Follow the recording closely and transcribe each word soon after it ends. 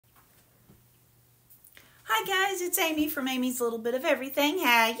Hi guys, it's Amy from Amy's Little Bit of Everything.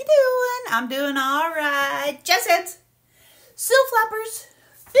 How you doing? I'm doing all right. Jazz heads, silk flappers,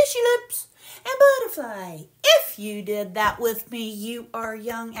 fishy lips, and butterfly. If you did that with me, you are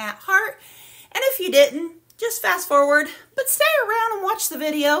young at heart. And if you didn't, just fast forward, but stay around and watch the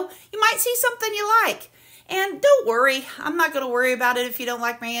video. You might see something you like. And don't worry, I'm not going to worry about it if you don't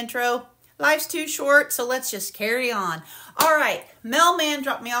like my intro. Life's too short, so let's just carry on. All right, Mailman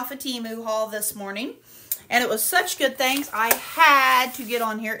dropped me off a Temu haul this morning, and it was such good things, I had to get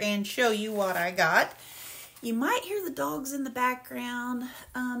on here and show you what I got. You might hear the dogs in the background.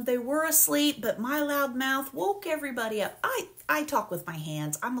 They were asleep, but my loud mouth woke everybody up. I talk with my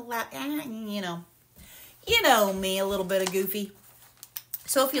hands. I'm a loud, you know me, a little bit of goofy.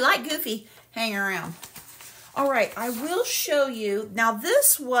 So if you like goofy, hang around. All right, I will show you. Now,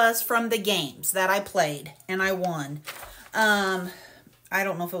 this was from the games that I played, and I won. I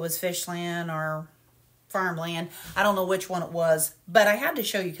don't know if it was Fishland or Farmland. I don't know which one it was, but I had to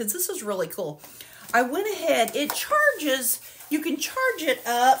show you because this is really cool. I went ahead. It charges. You can charge it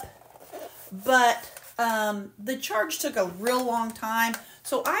up, but the charge took a real long time.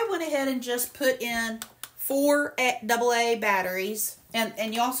 So I went ahead and just put in 4 AA batteries,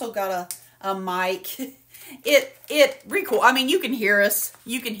 and you also got a mic. It pretty cool. I mean, you can hear us.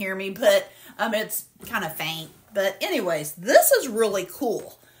 You can hear me, but it's kind of faint. But anyways, this is really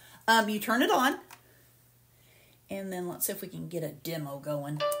cool. You turn it on, and then let's see if we can get a demo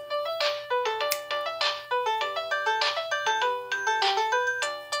going.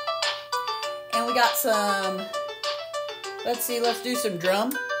 And we got some, let's see, let's do some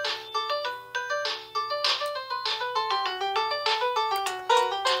drum.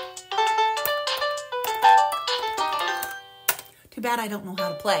 Too bad I don't know how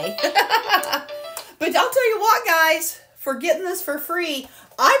to play. But I'll tell you what, guys, for getting this for free,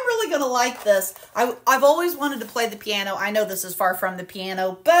 I'm really going to like this. I've always wanted to play the piano. I know this is far from the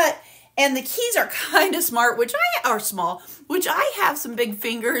piano, and the keys are kind of smart, which I have some big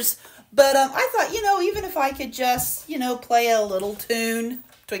fingers. But I thought, even if I could just, play a little tune,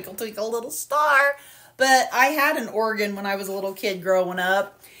 Twinkle, Twinkle, Little Star. But I had an organ when I was a little kid growing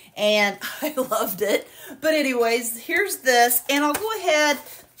up, and I loved it. But anyways, here's this, and I'll go ahead,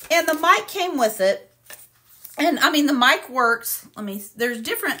 and the mic came with it. And, I mean, the mic works. There's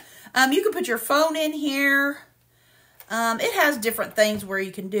different, you can put your phone in here. It has different things where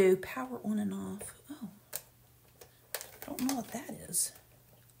you can do power on and off. Oh, I don't know what that is.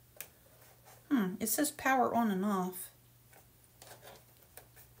 It says power on and off.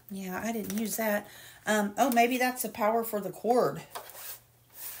 Yeah, I didn't use that. Oh, maybe that's the power for the cord.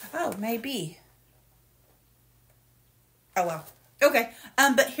 Oh, maybe. Oh, well. Okay.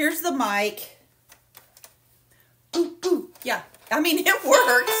 But here's the mic. Ooh, yeah. I mean, it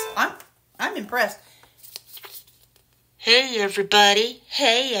works. I'm impressed. Hey, everybody.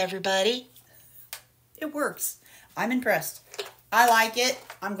 Hey, everybody. It works. I'm impressed. I like it.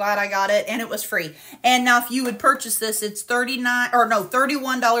 I'm glad I got it, and it was free. And now, if you would purchase this, it's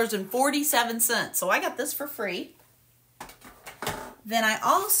 $31.47. So I got this for free. Then I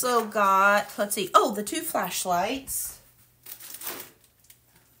also got, let's see, the 2 flashlights.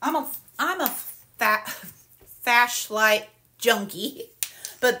 I'm a flashlight junkie,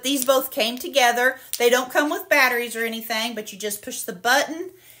 but these both came together. They don't come with batteries or anything, but you just push the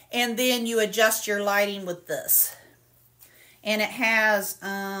button, and then you adjust your lighting with this. And it has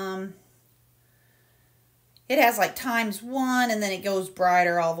like ×1, and then it goes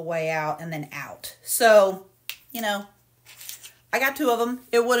brighter all the way out and then out. So, I got 2 of them.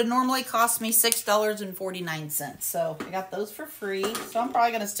 It would have normally cost me $6.49. So I got those for free. So I'm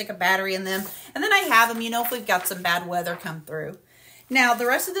probably going to stick a battery in them. And then I have them, if we've got some bad weather come through. Now, the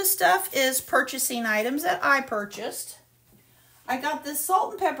rest of this stuff is purchasing items that I purchased. I got this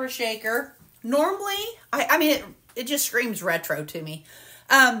salt and pepper shaker. Normally, I mean, it just screams retro to me.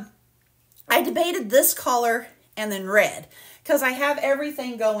 I debated this color and then red, because I have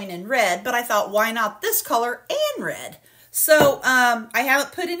everything going in red, but I thought, why not this color and red? So, I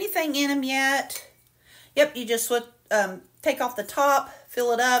haven't put anything in them yet. Yep, you just take off the top,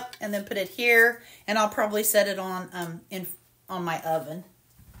 fill it up, and then put it here, and I'll probably set it on my oven.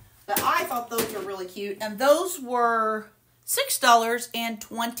 But I thought those were really cute, and those were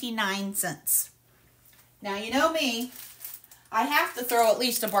 $6.29. Now, you know me, I have to throw at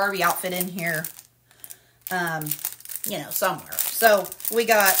least a Barbie outfit in here, somewhere. So, we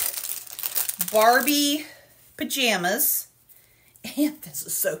got Barbie pajamas, and this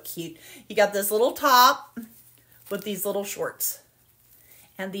is so cute. You got this little top with these little shorts,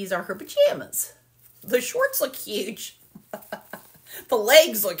 and these are her pajamas. The shorts look huge. The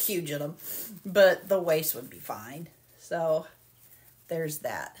legs look huge in them, but the waist would be fine. So there's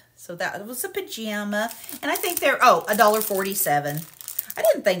that. So that was a pajama. And I think they're, oh, $1.47. I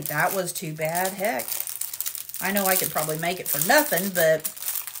didn't think that was too bad. Heck, I know I could probably make it for nothing, but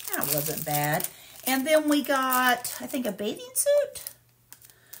that wasn't bad. And then we got, I think, a bathing suit.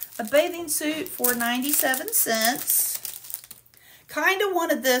 A bathing suit for 97 cents. Kind of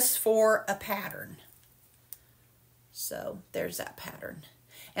wanted this for a pattern. So there's that pattern.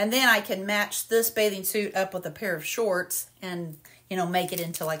 And then I can match this bathing suit up with a pair of shorts and, you know, make it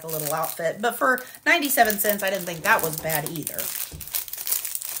into like a little outfit. But for 97 cents, I didn't think that was bad either.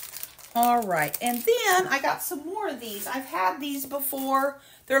 All right. And then I got some more of these. I've had these before.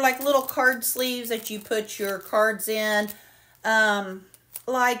 They're like little card sleeves that you put your cards in.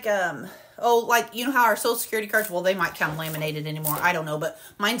 Like, you know how our Social Security cards, well, they might come laminated anymore. I don't know, but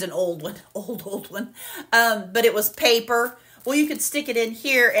mine's an old one, old one. But it was paper. Well, you could stick it in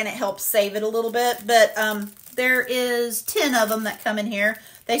here and it helps save it a little bit. But there is 10 of them that come in here.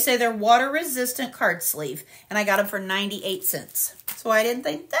 They say they're water resistant card sleeve. And I got them for 98 cents. So I didn't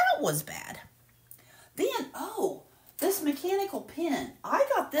think that was bad. Then, oh, this mechanical pen. I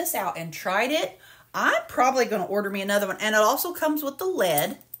got this out and tried it. I'm probably going to order me another one. And it also comes with the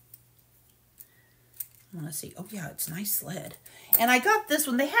lead. I want to see. Oh, yeah, it's nice lead. And I got this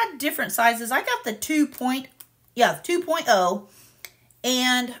one. They had different sizes. I got the 2.0.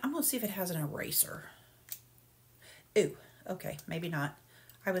 And I'm going to see if it has an eraser. Ooh, okay, maybe not.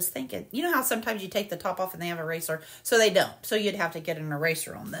 I was thinking, you know how sometimes you take the top off and they have an eraser? So they don't. So you'd have to get an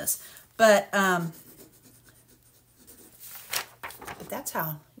eraser on this. But that's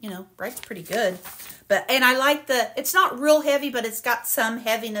how, you know, writes pretty good. And I like it's not real heavy, but it's got some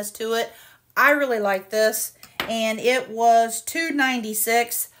heaviness to it. I really like this. And it was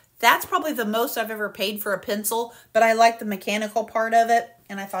 $2.96. That's probably the most I've ever paid for a pencil. But I like the mechanical part of it.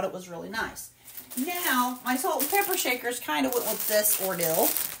 And I thought it was really nice. Now, my salt and pepper shakers kind of went with this ordeal.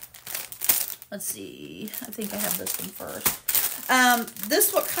 Let's see. I think I have this one first.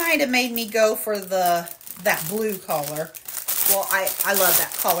 This one kind of made me go for that blue color. Well, I love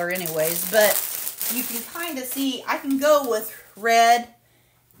that color anyways. But you can kind of see, I can go with red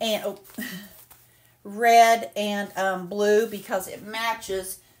and blue because it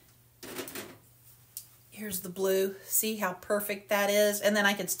matches. Here's the blue. See how perfect that is? And then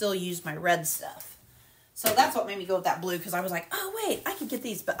I could still use my red stuff. So that's what made me go with that blue because I was like, oh, wait, I could get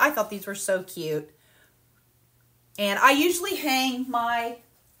these. But I thought these were so cute. And I usually hang my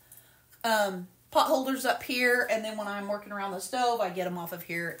pot holders up here. And then when I'm working around the stove, I get them off of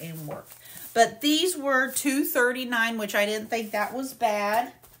here and work. But these were $2.39, which I didn't think that was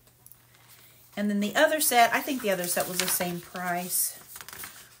bad. And then the other set, I think the other set was the same price.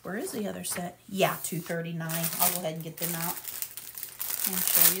 Where is the other set? Yeah, $2.39. I'll go ahead and get them out and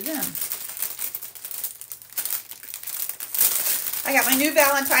show you them. I got my new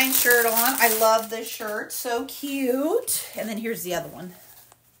Valentine shirt on. I love this shirt. So cute. And then here's the other one.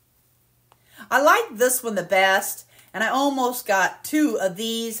 I like this one the best. And I almost got 2 of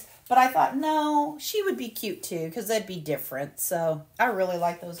these. But I thought, no, she would be cute too because they'd be different. So I really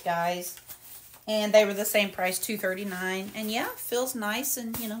like those guys. And they were the same price, $2.39. And yeah, feels nice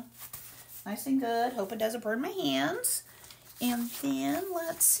and, you know, nice and good. Hope it doesn't burn my hands. And then,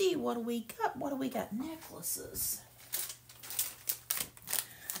 let's see, what do we got? What do we got? Necklaces.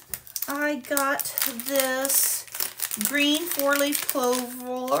 I got this green 4-leaf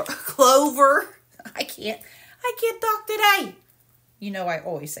clover. I can't talk today. You know I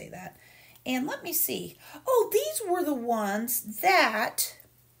always say that. And let me see. Oh, these were the ones that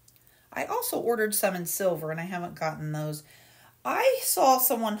I also ordered some in silver, and I haven't gotten those. I saw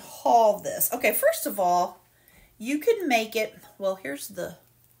someone haul this. Okay, first of all, you can make it. Well, here's the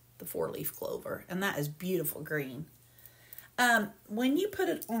 4-leaf clover, and that is beautiful green. When you put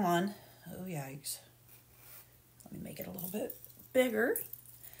it on, oh yikes. Let me make it a little bit bigger.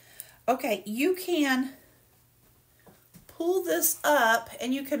 Okay, you can pull this up,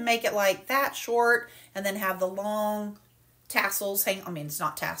 and you can make it like that short, and then have the long tassels hang. I mean, it's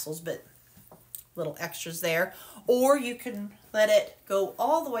not tassels, but little extras there. Or you can let it go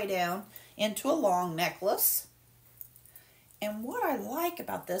all the way down into a long necklace. And what I like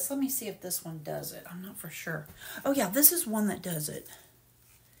about this, let me see if this one does it. I'm not for sure. Oh yeah, this is one that does it.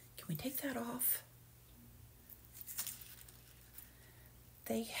 Can we take that off?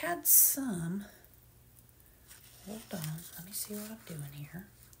 They had some. Hold on, let me see what I'm doing here.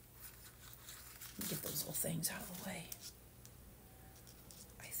 Let me get those little things out of the way.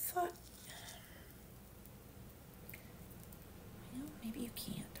 I thought, well, maybe you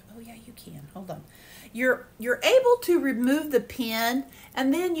can't. Oh yeah, you can. Hold on. You're able to remove the pin,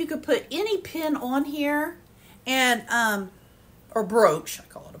 and then you could put any pin on here, and or brooch. I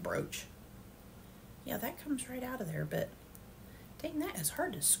call it a brooch. Yeah, that comes right out of there, but dang, that is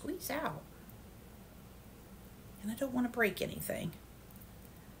hard to squeeze out. And I don't want to break anything.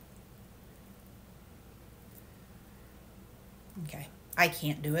 Okay, I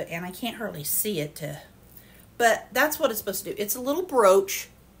can't do it, and I can't hardly see it but that's what it's supposed to do. It's a little brooch,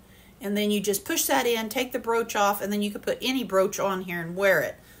 and then you just push that in, take the brooch off, and then you can put any brooch on here and wear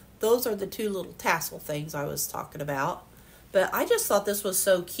it. Those are the two little tassel things I was talking about. But I just thought this was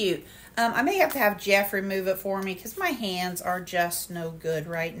so cute. I may have to have Jeff remove it for me because my hands are just no good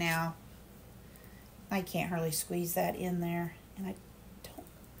right now. I can't hardly squeeze that in there. And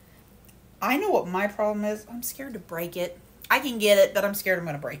I know what my problem is. I'm scared to break it. I can get it, but I'm scared I'm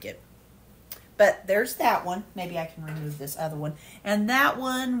going to break it. But there's that one. Maybe I can remove this other one. And that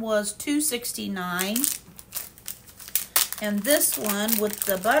one was $2.69. And this one with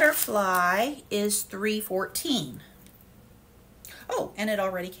the butterfly is $3.14. Oh, and it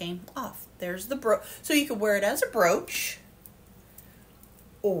already came off. There's the brooch. So you could wear it as a brooch.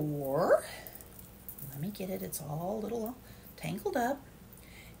 Or, let me get it. It's all a little tangled up.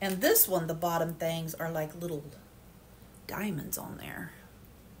 And this one, the bottom things are like little diamonds on there.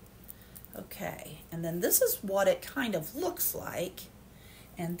 Okay, and then this is what it kind of looks like.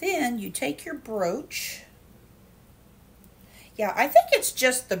 And then you take your brooch. Yeah, I think it's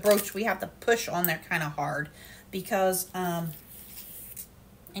just the brooch we have to push on there kind of hard because, and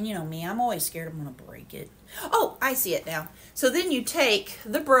you know me, I'm always scared I'm going to break it. Oh, I see it now. So then you take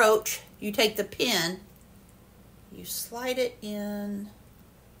the brooch, you take the pin, you slide it in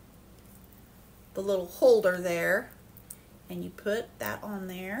the little holder there, and you put that on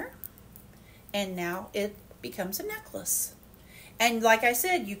there. And now it becomes a necklace. And like I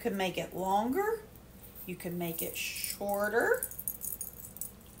said, you can make it longer. You can make it shorter.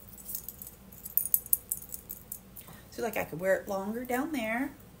 So like I could wear it longer down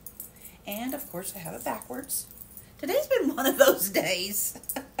there. And of course I have it backwards. Today's been one of those days.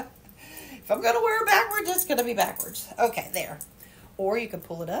 If I'm going to wear it backwards, it's going to be backwards. Okay, there. Or you can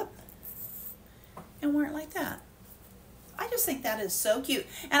pull it up and wear it like that. I just think that is so cute.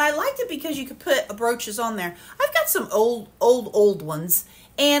 And I liked it because you could put brooches on there. I've got some old ones.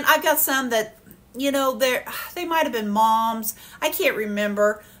 And I've got some that, you know, they might have been mom's. I can't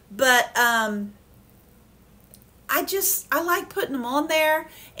remember. But I like putting them on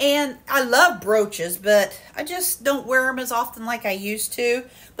there. And I love brooches, but I just don't wear them as often like I used to.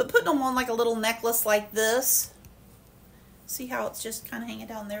 But putting them on like a little necklace like this. See how it's just kind of hanging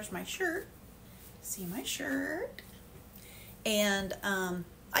down. There's my shirt. See my shirt. And,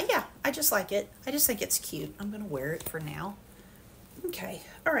 yeah, I just like it. I just think it's cute. I'm going to wear it for now. Okay.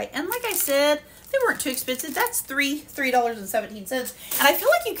 All right. And like I said, they weren't too expensive. That's $3.17. And I feel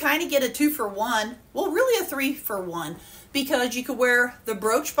like you kind of get a 2-for-1. Well, really a 3-for-1. Because you could wear the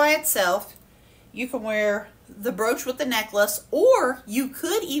brooch by itself. You can wear the brooch with the necklace. Or you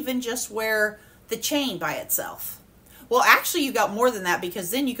could even just wear the chain by itself. Well, actually, you got more than that. Because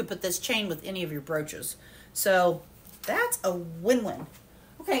then you could put this chain with any of your brooches. So that's a win-win.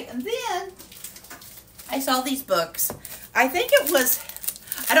 Okay, and then I saw these books. I think it was,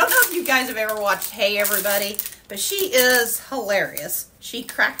 I don't know if you guys have ever watched Hey Everybody, but she is hilarious. She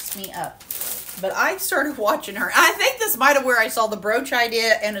cracks me up. But I started watching her. I think this might have where I saw the brooch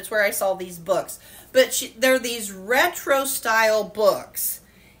idea, and it's where I saw these books. But they're these retro style books.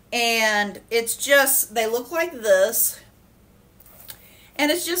 And it's just, they look like this.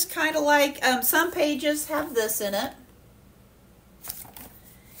 And it's just kind of like, some pages have this in it.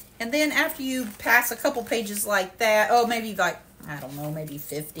 And then after you pass a couple pages like that, oh, maybe like, I don't know, maybe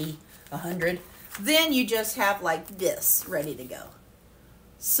 50, 100, then you just have like this ready to go.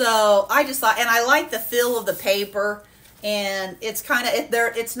 So I just thought, and I like the feel of the paper, and it's kind of,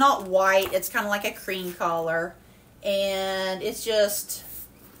 it's not white, it's kind of like a cream color, and it's just,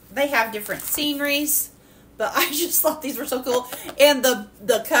 they have different sceneries, but I just thought these were so cool. And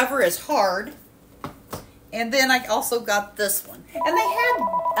the cover is hard. And then I also got this one. And they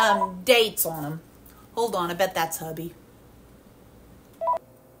had dates on them. Hold on, I bet that's hubby.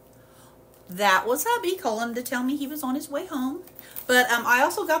 That was hubby calling to tell me he was on his way home. But I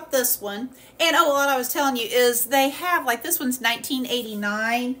also got this one. And oh, what I was telling you is they have, like, this one's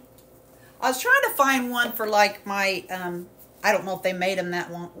 1989. I was trying to find one for, like, my, I don't know if they made them that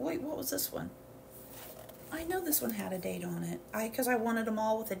long. Wait, what was this one? I know this one had a date on it. Because I wanted them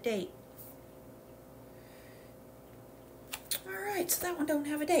all with a date. Alright, so that one don't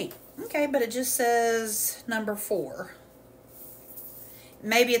have a date. Okay, but it just says number 4.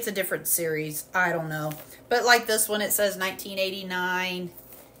 Maybe it's a different series. I don't know. But like this one, it says 1989.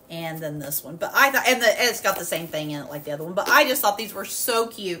 And then this one. But I thought, and it's got the same thing in it like the other one. But I just thought these were so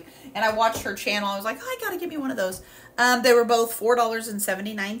cute. And I watched her channel. I was like, oh, I got to get me one of those. They were both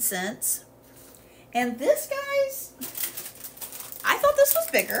 $4.79. And this, guys, I thought this was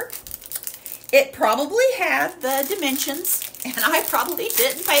bigger. It probably had the dimensions. And I probably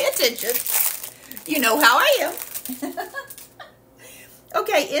didn't pay attention. You know how I am.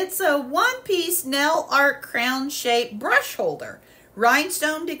 Okay, it's a one-piece nail art crown-shaped brush holder.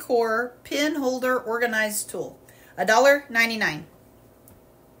 Rhinestone decor, pin holder, organized tool. $1.99.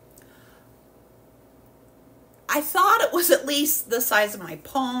 I thought it was at least the size of my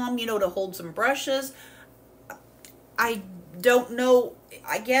palm, you know, to hold some brushes. I don't know.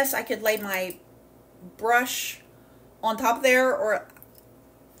 I guess I could lay my brush on top of there, or,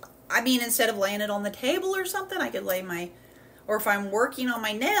 I mean, instead of laying it on the table or something, I could lay my, or if I'm working on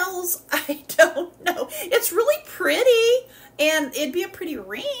my nails, I don't know. It's really pretty, and it'd be a pretty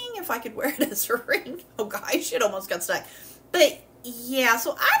ring if I could wear it as a ring. Oh gosh, it almost got stuck. But yeah,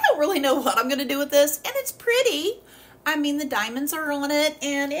 so I don't really know what I'm going to do with this, and it's pretty. I mean, the diamonds are on it,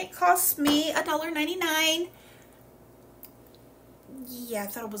 and it costs me $1.99. Yeah, I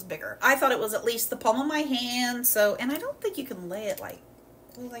thought it was bigger. I thought it was at least the palm of my hand, so, and I don't think you can lay it like,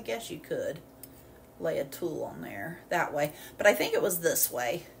 well, I guess you could lay a tool on there that way, but I think it was this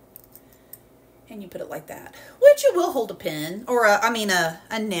way. And you put it like that, which it will hold a pen, or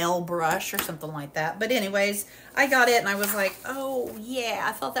a nail brush or something like that. But anyways, I got it and I was like, oh yeah,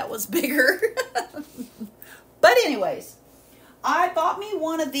 I thought that was bigger. But anyways, I bought me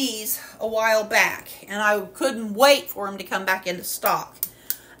one of these a while back, and I couldn't wait for them to come back into stock.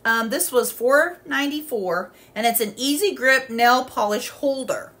 This was $4.94, and it's an easy grip nail polish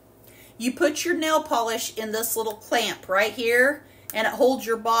holder. You put your nail polish in this little clamp right here, and it holds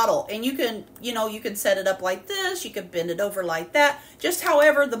your bottle. And you can, you know, you can set it up like this. You could bend it over like that. Just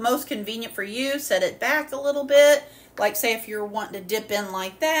however the most convenient for you. Set it back a little bit. Like say if you're wanting to dip in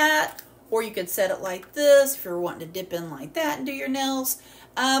like that. Or you could set it like this if you're wanting to dip in like that and do your nails.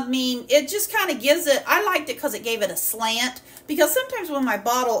 I mean, it just kind of gives it, I liked it because it gave it a slant. Because sometimes when my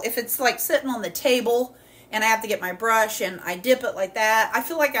bottle, if it's like sitting on the table and I have to get my brush and I dip it like that, I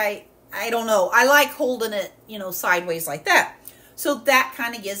feel like I don't know. I like holding it, you know, sideways like that. So that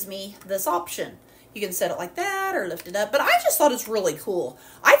kind of gives me this option. You can set it like that or lift it up. But I just thought it's really cool.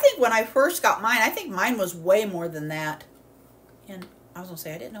 I think when I first got mine, I think mine was way more than that. And I was going to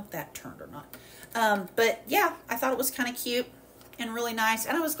say, I didn't know if that turned or not. But yeah, I thought it was kind of cute and really nice.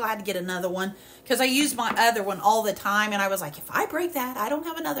 And I was glad to get another one because I use my other one all the time. And I was like, if I break that, I don't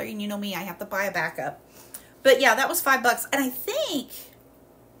have another. And you know me, I have to buy a backup. But yeah, that was $5. And I think,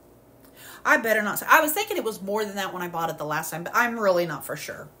 I better not say, I was thinking it was more than that when I bought it the last time, but I'm really not for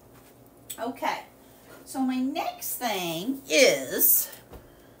sure. Okay, so my next thing is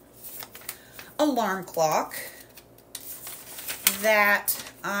alarm clock that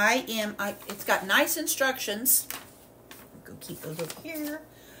it's got nice instructions. Go keep those over here.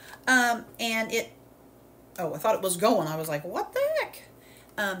 And I thought it was going. I was like, what the heck?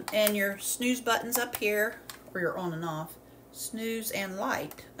 And your snooze button's up here, or your on and off. Snooze and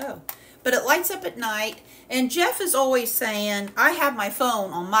light. Oh. But it lights up at night, and Jeff is always saying, I have my phone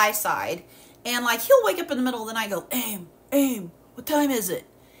on my side, and like he'll wake up in the middle of the night and go, Aim, what time is it?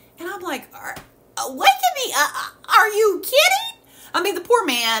 And I'm like, waking me up? Are you kidding? I mean, the poor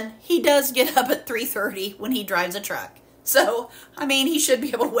man, he does get up at 3:30 when he drives a truck. So, I mean, he should be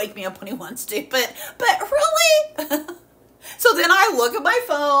able to wake me up when he wants to, but really? So then I look at my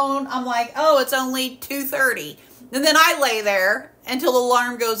phone, I'm like, oh, it's only 2:30. And then I lay there until the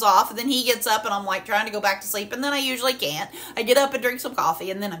alarm goes off, and then he gets up, and I'm like trying to go back to sleep, and then I usually can't. I get up and drink some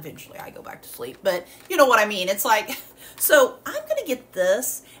coffee, and then eventually I go back to sleep. But you know what I mean. It's like, so I'm going to get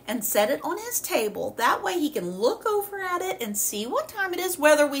this and set it on his table. That way he can look over at it and see what time it is,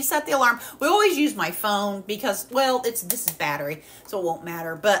 whether we set the alarm. We always use my phone because, well, this is battery, so it won't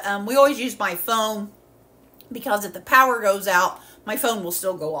matter. But we always use my phone because if the power goes out, my phone will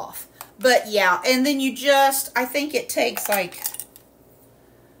still go off. But yeah, and then I think it takes like,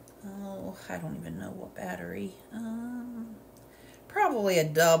 oh, I don't even know what battery. Probably a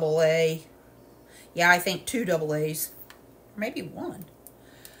AA. Yeah, I think 2 AA's. Maybe 1.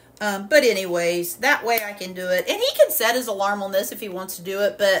 But anyways, that way I can do it. And he can set his alarm on this if he wants to do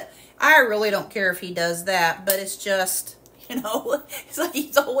it, but I really don't care if he does that. But it's just, you know, it's like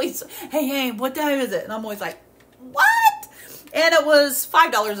he's always, hey, what time is it? And I'm always like, what? And it was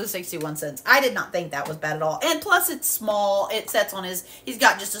 $5.61. I did not think that was bad at all. And plus it's small. It sets on he's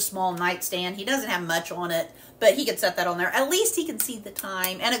got just a small nightstand. He doesn't have much on it. But he could set that on there. At least he can see the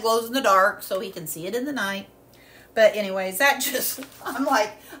time. And it glows in the dark, so he can see it in the night. But anyways, that just, I'm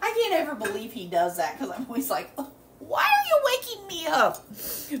like, I can't ever believe he does that. Because I'm always like, oh, why are you waking me up?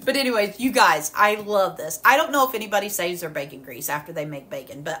 But anyways, you guys, I love this. I don't know if anybody saves their bacon grease after they make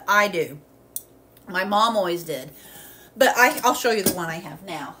bacon. But I do. My mom always did. But I'll show you the one I have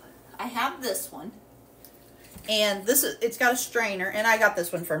now. I have this one. And it's got a strainer, and I got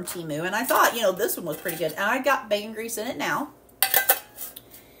this one from Temu. And I thought, you know, this one was pretty good. And I got bacon grease in it now.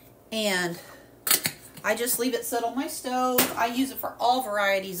 And I just leave it sit on my stove. I use it for all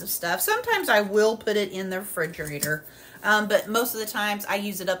varieties of stuff. Sometimes I will put it in the refrigerator. But most of the times I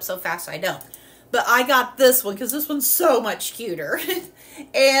use it up so fast I don't. But I got this one because this one's so much cuter.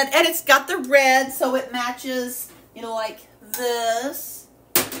 and it's got the red, so it matches, you know, like this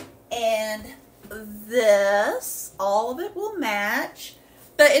and this. All of it will match.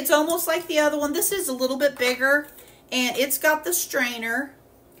 But it's almost like the other one. This is a little bit bigger. And it's got the strainer.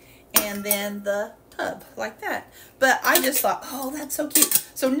 And then the tub like that. But I just thought, oh, that's so cute.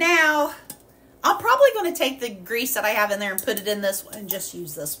 So now I'm probably going to take the grease that I have in there and put it in this one and just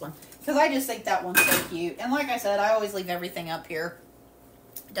use this one. Because I just think that one's so cute. And like I said, I always leave everything up here.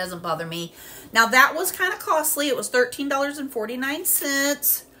 It doesn't bother me. Now that was kind of costly. It was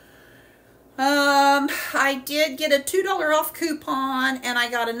 $13.49. I did get a $2 off coupon, and I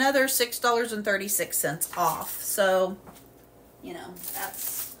got another $6.36 off. So, you know,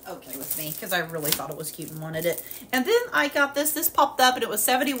 that's okay with me because I really thought it was cute and wanted it. And then I got this. This popped up, and it was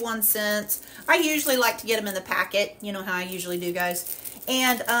 71 cents. I usually like to get them in the packet. You know how I usually do, guys.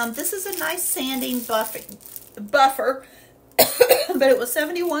 And this is a nice sanding buffer. But it was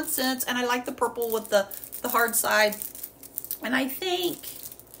 71 cents, and I like the purple with the hard side. And I think...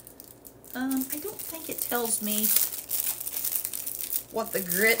 I don't think it tells me what the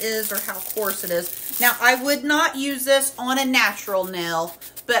grit is or how coarse it is. Now, I would not use this on a natural nail,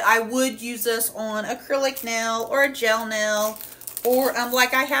 but I would use this on acrylic nail or a gel nail, or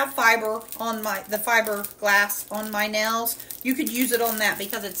like I have fiber on the fiberglass on my nails. You could use it on that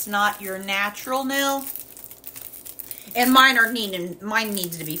because it's not your natural nail. And mine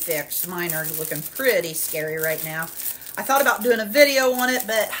needs to be fixed. Mine are looking pretty scary right now. I thought about doing a video on it,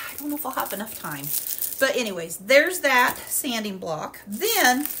 but I don't know if I'll have enough time. But anyways, there's that sanding block.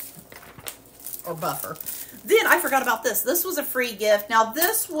 Then, or buffer. Then I forgot about this. This was a free gift. Now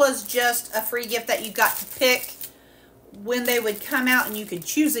this was just a free gift that you got to pick when they would come out, and you could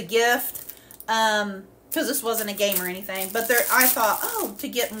choose a gift. Because this wasn't a game or anything. But I thought, oh, to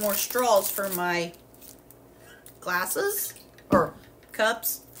get more straws for my glasses or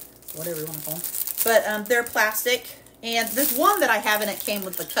cups, whatever you want to call them. But they're plastic. And this one that I have in it came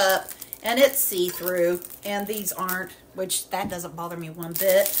with the cup, and it's see-through, and these aren't, which that doesn't bother me one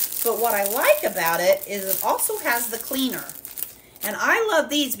bit. But what I like about it is it also has the cleaner. And I love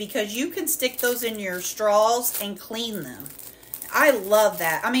these because you can stick those in your straws and clean them. I love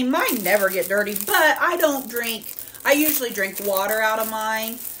that. I mean, mine never get dirty, but I don't drink. I usually drink water out of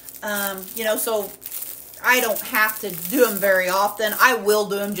mine, you know, so I don't have to do them very often. I will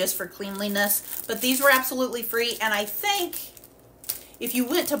do them just for cleanliness. But these were absolutely free. And I think if you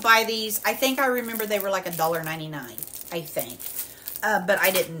went to buy these, I think I remember they were like $1.99, I think. But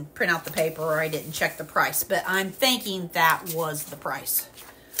I didn't print out the paper, or I didn't check the price. But I'm thinking that was the price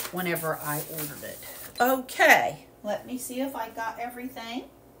whenever I ordered it. Okay, let me see if I got everything.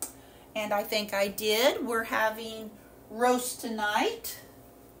 And I think I did. We're having roast tonight.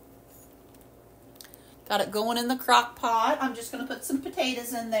 Got it going in the crock pot. I'm just going to put some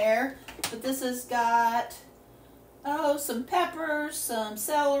potatoes in there. But this has got, some peppers, some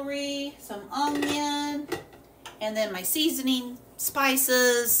celery, some onion, and then my seasoning,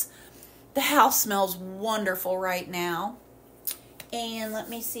 spices. The house smells wonderful right now. And let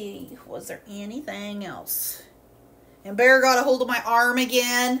me see, was there anything else? And Bear got a hold of my arm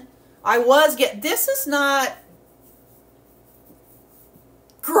again. This is not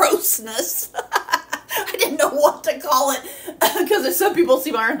grossness. I didn't know what to call it because there's some people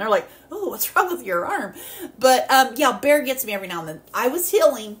see my arm and they're like, oh, what's wrong with your arm? But yeah, Bear gets me every now and then. I was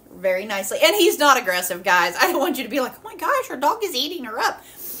healing very nicely. And he's not aggressive, guys. I don't want you to be like, oh my gosh, our dog is eating her up.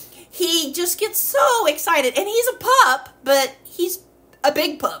 He just gets so excited. And he's a pup, but he's a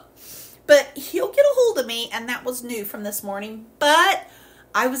big pup. But he'll get a hold of me, and that was new from this morning. But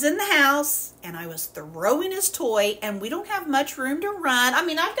I was in the house, and I was throwing his toy, and we don't have much room to run. I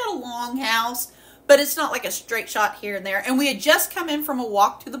mean, I've got a long house, but it's not like a straight shot here and there. And we had just come in from a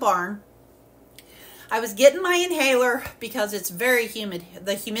walk to the barn. I was getting my inhaler because it's very humid.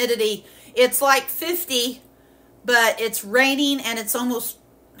 The humidity, it's like 50, but it's raining, and it's almost,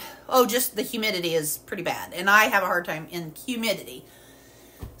 oh, just the humidity is pretty bad. And I have a hard time in humidity.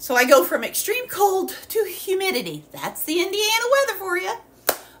 So I go from extreme cold to humidity. That's the Indiana weather for you.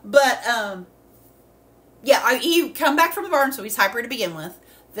 But, yeah, he come back from the barn, so he's hyper to begin with.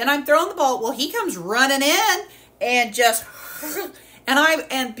 Then I'm throwing the ball. Well, he comes running in and just,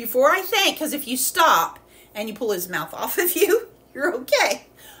 and before I think, because if you stop and you pull his mouth off of you, you're okay.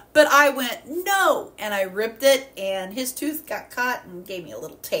 But I went, no, and I ripped it, and his tooth got caught and gave me a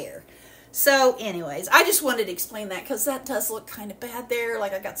little tear. So, anyways, I just wanted to explain that, because that does look kind of bad there,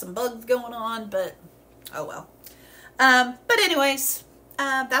 like I got some bugs going on, but, oh well. But anyways,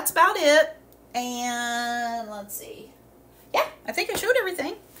 that's about it, and let's see. Yeah, I think I showed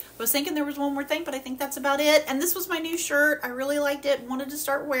everything. I was thinking there was one more thing, but I think that's about it, and this was my new shirt. I really liked it, wanted to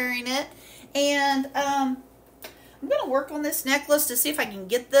start wearing it, and, I'm going to work on this necklace to see if I can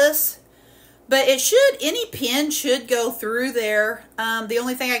get this. But it should, any pin should go through there. The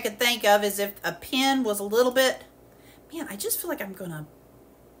only thing I could think of is if a pin was a little bit, man, I just feel like I'm going to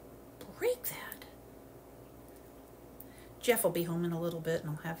break that. Jeff will be home in a little bit and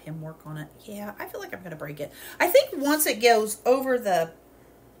I'll have him work on it. Yeah, I feel like I'm going to break it. I think once it goes over the,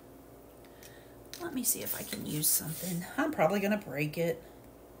 let me see if I can use something. I'm probably going to break it.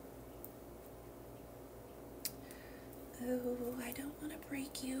 Oh, I don't want to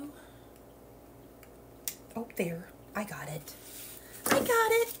break you. Oh, there. I got it. I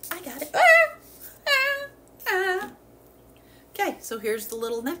got it. I got it. Okay, so here's the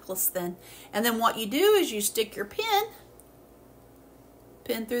little necklace then. And then what you do is you stick your pin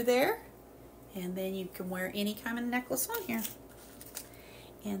through there, and then you can wear any kind of necklace on here.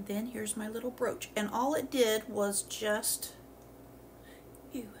 And then here's my little brooch. And all it did was just,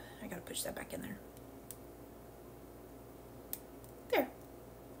 ew, I gotta push that back in there. There.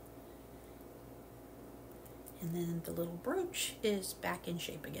 And then the little brooch is back in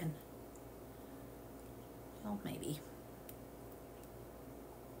shape again. Well, maybe.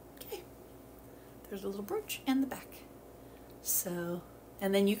 Okay. There's a little brooch in the back. So,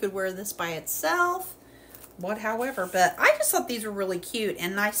 and then you could wear this by itself, however, but I just thought these were really cute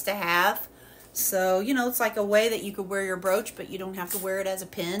and nice to have. So, you know, it's like a way that you could wear your brooch, but you don't have to wear it as a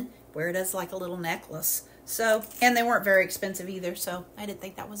pin. Wear it as like a little necklace. So, and they weren't very expensive either, so I didn't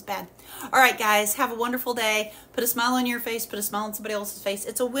think that was bad. All right, guys, have a wonderful day. Put a smile on your face. Put a smile on somebody else's face.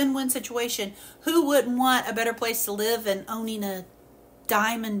 It's a win-win situation. Who wouldn't want a better place to live than owning a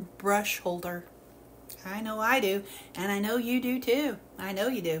diamond brush holder? I know I do, and I know you do too. I know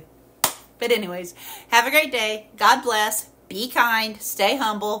you do. But anyways, have a great day. God bless. Be kind. Stay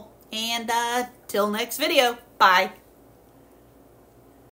humble. And till next video. Bye.